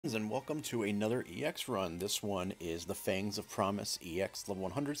And welcome to another EX run. This one is the Fangs of Promise EX level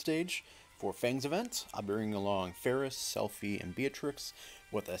 100 stage. For Fangs event, I'll be bringing along Faris, Selphie, and Beatrix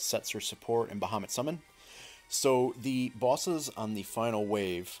with a Setzer support and Bahamut summon. So the bosses on the final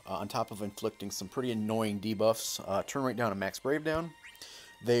wave, on top of inflicting some pretty annoying debuffs, turn right down and max brave down.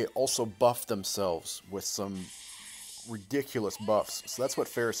 They also buff themselves with some ridiculous buffs. So that's what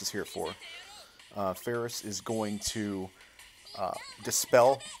Faris is here for. Faris is going to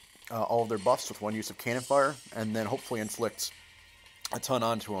dispel all of their buffs with one use of cannon fire, and then hopefully inflict a ton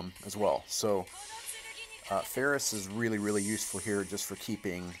onto them as well. So Faris is really useful here just for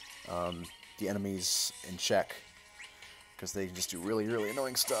keeping the enemies in check, because they just do really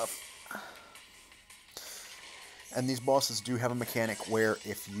annoying stuff. And these bosses do have a mechanic where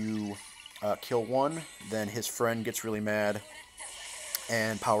if you kill one, then his friend gets really mad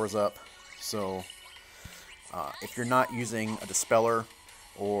and powers up. So if you're not using a dispeller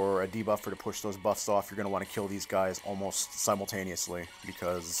or a debuffer to push those buffs off, you're going to want to kill these guys almost simultaneously,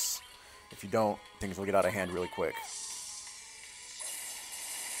 because if you don't, things will get out of hand really quick.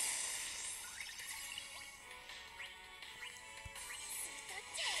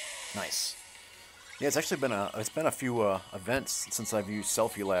 Nice. Yeah, it's actually been a few events since I've used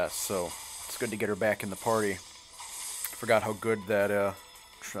Selphie last, so it's good to get her back in the party. Forgot how good that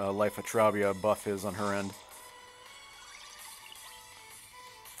Life of Trabia buff is on her end.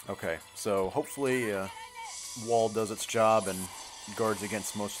 Okay, so hopefully Wall does its job and guards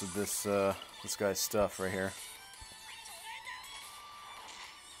against most of this this guy's stuff right here.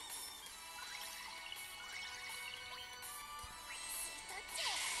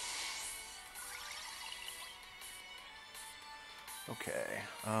 Okay.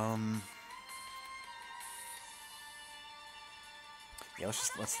 Yeah,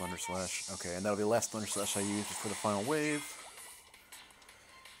 let's Thunder Slash. Okay, and that'll be the last Thunder Slash I use for the final wave.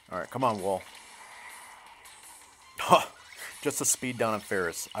 Alright, come on, Wall. Just a speed down on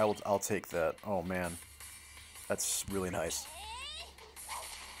Faris. I'll take that. Oh man. That's really nice.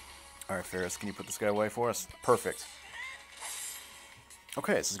 Alright, Faris, can you put this guy away for us? Perfect.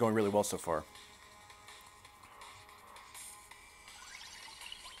 Okay, this is going really well so far.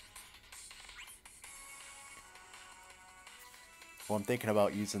 Well, I'm thinking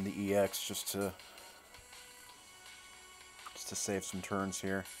about using the EX just to save some turns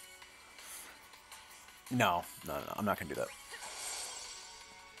here. No, I'm not gonna do that.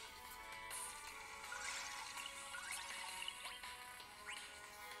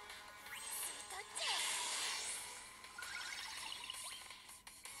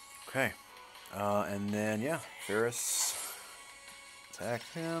 Okay, and then yeah, Faris attack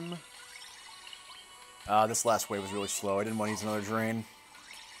him. This last wave was really slow. I didn't want to use another drain.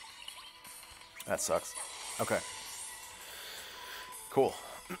 That sucks. Okay. Cool.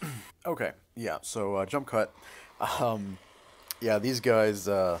 Okay, yeah, so jump cut. Yeah, these guys,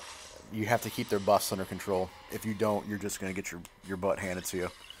 you have to keep their buffs under control. If you don't, you're just going to get your butt handed to you.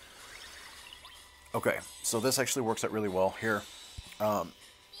 Okay, so this actually works out really well here.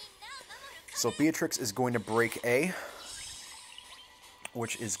 So Beatrix is going to break A,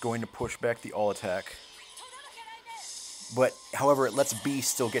 which is going to push back the all attack. But, however, it lets B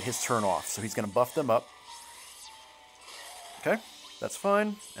still get his turn off, so he's going to buff them up. Okay, that's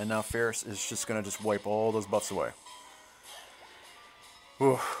fine. And now Faris is just going to just wipe all those buffs away.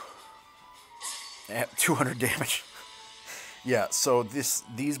 Ooh. At 200 damage. Yeah, so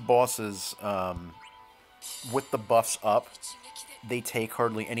these bosses, with the buffs up, they take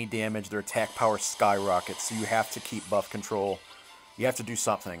hardly any damage. Their attack power skyrockets, so you have to keep buff control. You have to do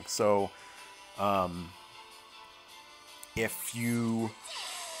something. So, if you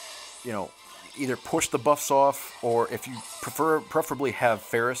know, either push the buffs off, or if you preferably have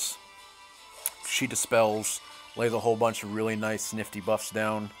Faris, she dispels, lays a whole bunch of really nice nifty buffs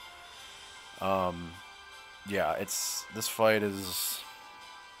down. Yeah, this fight is,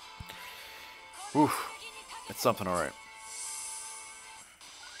 oof, it's something, alright.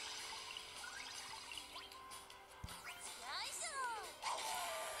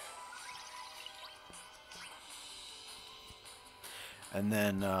 And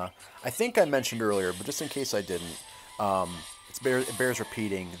then, I think I mentioned earlier, but just in case I didn't, it bears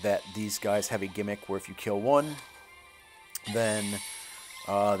repeating that these guys have a gimmick where if you kill one, then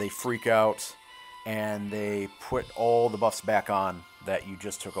they freak out, and they put all the buffs back on that you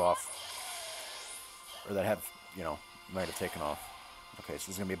just took off. Or that have, you know, might have taken off. Okay, so this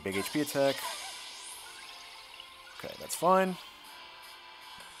is going to be a big HP attack. Okay, that's fine.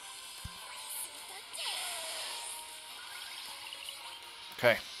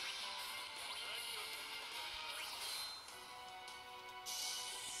 Okay.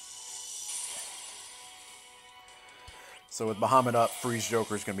 So with Bahamut up, Freeze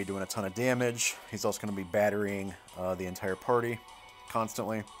Joker is going to be doing a ton of damage. He's also going to be battering the entire party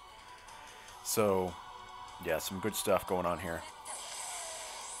constantly. So, yeah, some good stuff going on here.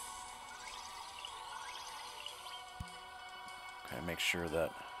 Okay, make sure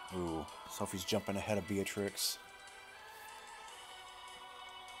that... Ooh, Selphie's jumping ahead of Beatrix.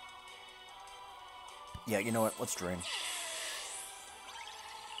 Yeah, you know what? Let's drain.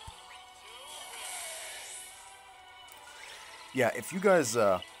 Yeah, if you guys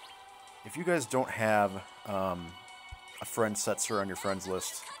don't have a friend Setzer on your friends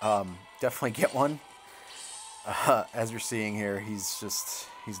list, definitely get one. As you're seeing here, he's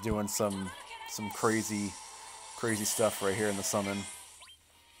doing some crazy stuff right here in the summon.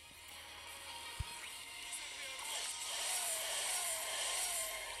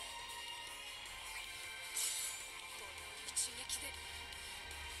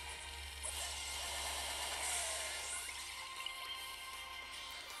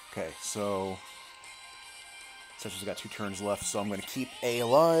 Okay, so Setcher's got 2 turns left, so I'm going to keep A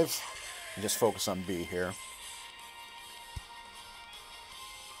alive and just focus on B here.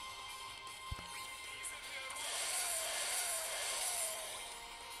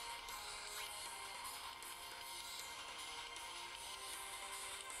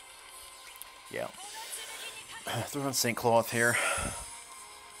 Yeah. Throw on St. Cloth here.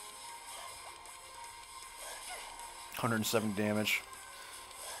 107 damage.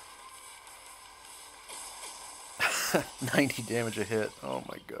 90 damage a hit. Oh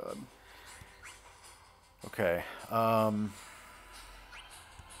my god. Okay.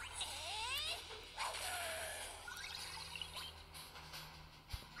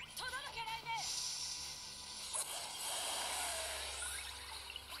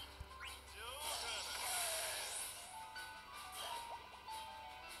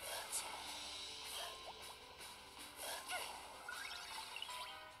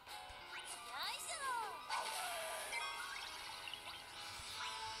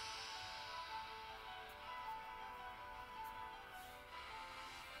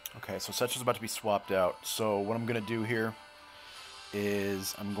 Okay, so Setcher's about to be swapped out. So what I'm going to do here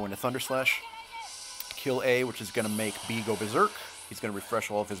is I'm going to Thunder Slash, kill A, which is going to make B go berserk. He's going to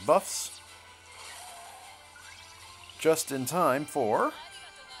refresh all of his buffs. Just in time for...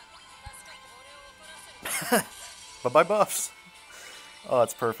 Bye-bye buffs. Oh,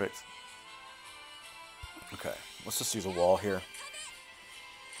 that's perfect. Okay, let's just use a wall here.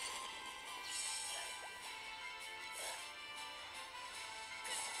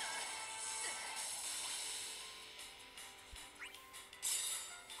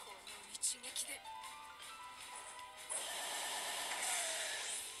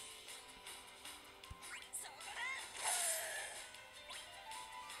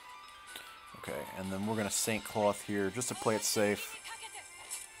 Okay, and then we're going to St. Cloth here just to play it safe.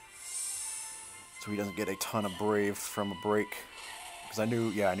 So he doesn't get a ton of Brave from a break. Because I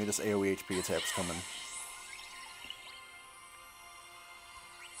knew this AoE HP attack was coming.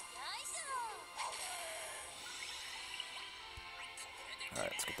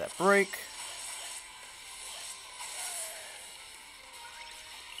 Alright, let's get that break.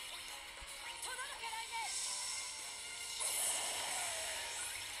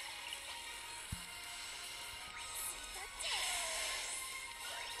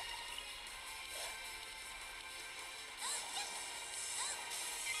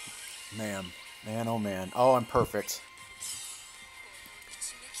 Man, oh man. Oh, I'm perfect.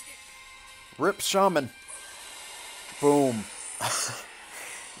 Rip Shaman. Boom.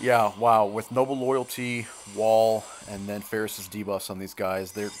 Yeah, wow. With Noble Loyalty, Wall, and then Faris's debuffs on these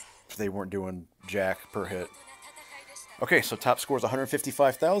guys, they weren't doing jack per hit. Okay, so top score is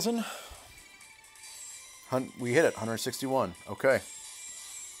 155,000. We hit it, 161. Okay.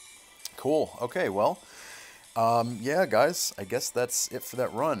 Cool. Okay, well... yeah, guys, I guess that's it for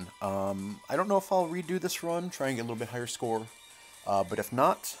that run. I don't know if I'll redo this run, try and get a little bit higher score. But if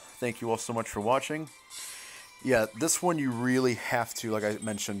not, thank you all so much for watching. Yeah, this one you really have to, like I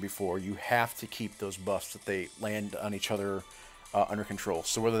mentioned before, you have to keep those buffs that they land on each other under control.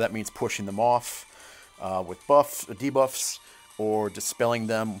 So whether that means pushing them off with buffs, debuffs, or dispelling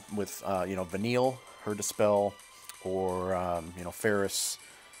them with, Vanille, her dispel, or, Faris.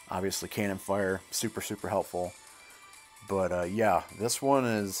 Obviously, Cannon Fire, super helpful. But yeah, this one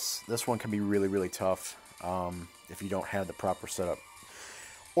can be really tough if you don't have the proper setup.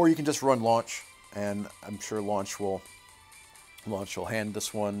 Or you can just run Launch, and I'm sure Launch will hand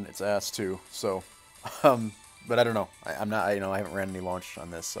this one its ass too. So, but I don't know. I'm not. I haven't ran any Launch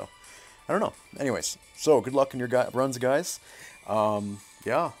on this, so I don't know. Anyways, so good luck in your runs, guys.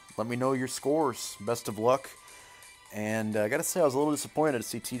 Yeah, let me know your scores. Best of luck. And I gotta say, I was a little disappointed to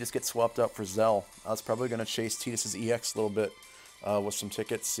see Tidus get swapped out for Zell. I was probably gonna chase Tidus's EX a little bit with some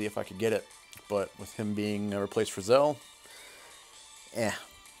tickets, see if I could get it. But with him being replaced for Zell,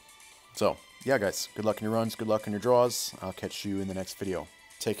 So, yeah guys, good luck in your runs, good luck in your draws. I'll catch you in the next video.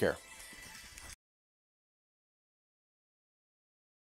 Take care.